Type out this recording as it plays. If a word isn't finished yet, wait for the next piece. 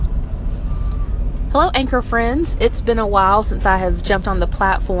Hello, Anchor friends. It's been a while since I have jumped on the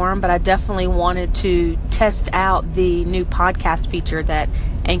platform, but I definitely wanted to test out the new podcast feature that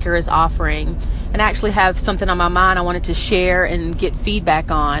Anchor is offering, and I actually have something on my mind I wanted to share and get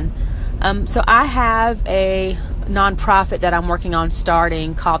feedback on. So I have a nonprofit that I'm working on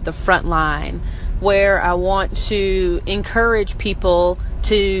starting called The Frontline, where I want to encourage people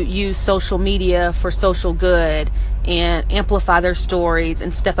to use social media for social good and amplify their stories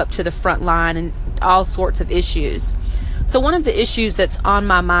and step up to the front line and all sorts of issues. So one of the issues that's on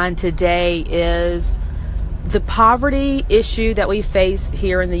my mind today is the poverty issue that we face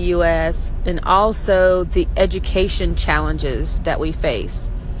here in the U.S. and also the education challenges that we face.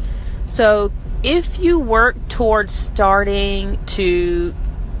 So if you work towards starting to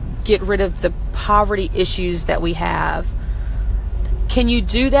get rid of the poverty issues that we have, can you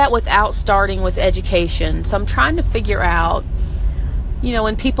do that without starting with education? So I'm trying to figure out,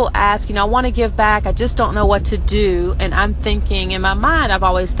 when people ask, I want to give back, I just don't know what to do. And I'm thinking, in my mind, I've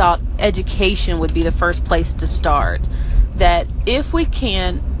always thought education would be the first place to start. That if we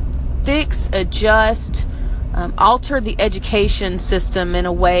can fix, adjust, alter the education system in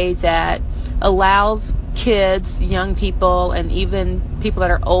a way that allows kids, young people, and even people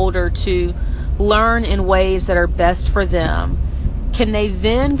that are older to learn in ways that are best for them, can they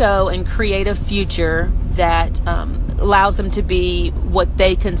then go and create a future that allows them to be what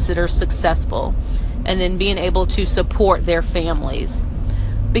they consider successful, and then being able to support their families?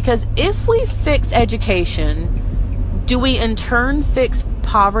 Because if we fix education, do we in turn fix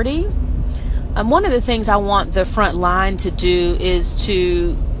poverty? One of the things I want the front line to do is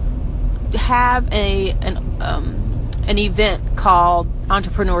to have an event called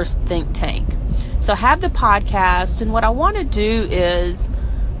Entrepreneurs Think Tank. So have the podcast, and what I want to do is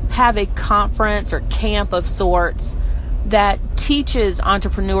have a conference or camp of sorts that teaches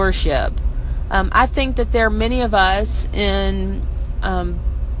entrepreneurship. I think that there are many of us in,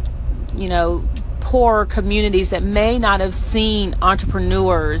 poor communities that may not have seen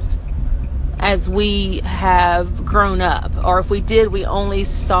entrepreneurs as we have grown up, or if we did, we only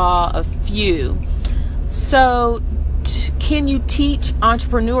saw a few. So can you teach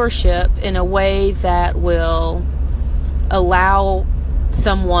entrepreneurship in a way that will allow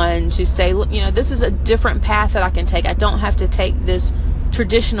someone to say, look, this is a different path that I can take. I don't have to take this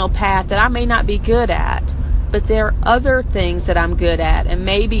traditional path that I may not be good at, but there are other things that I'm good at, and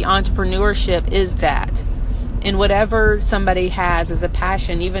maybe entrepreneurship is that. And whatever somebody has as a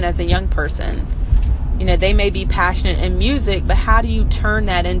passion, even as a young person, they may be passionate in music, but how do you turn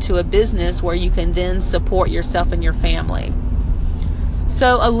that into a business where you can then support yourself and your family?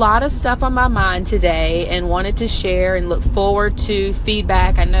 So a lot of stuff on my mind today, and wanted to share and look forward to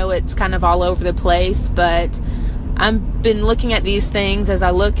feedback. I know it's kind of all over the place, but I've been looking at these things as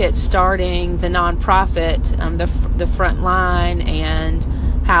I look at starting the nonprofit, the front line, and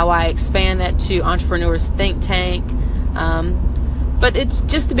how I expand that to Entrepreneurs Think Tank. But it's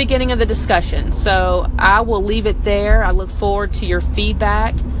just the beginning of the discussion. So I will leave it there. I look forward to your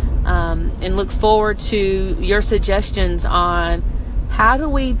feedback, and look forward to your suggestions on how do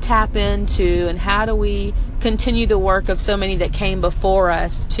we tap into and how do we continue the work of so many that came before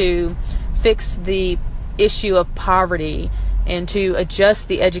us to fix the issue of poverty and to adjust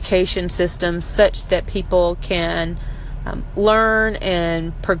the education system such that people can learn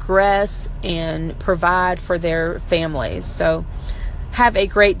and progress and provide for their families. So have a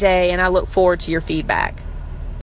great day, and I look forward to your feedback.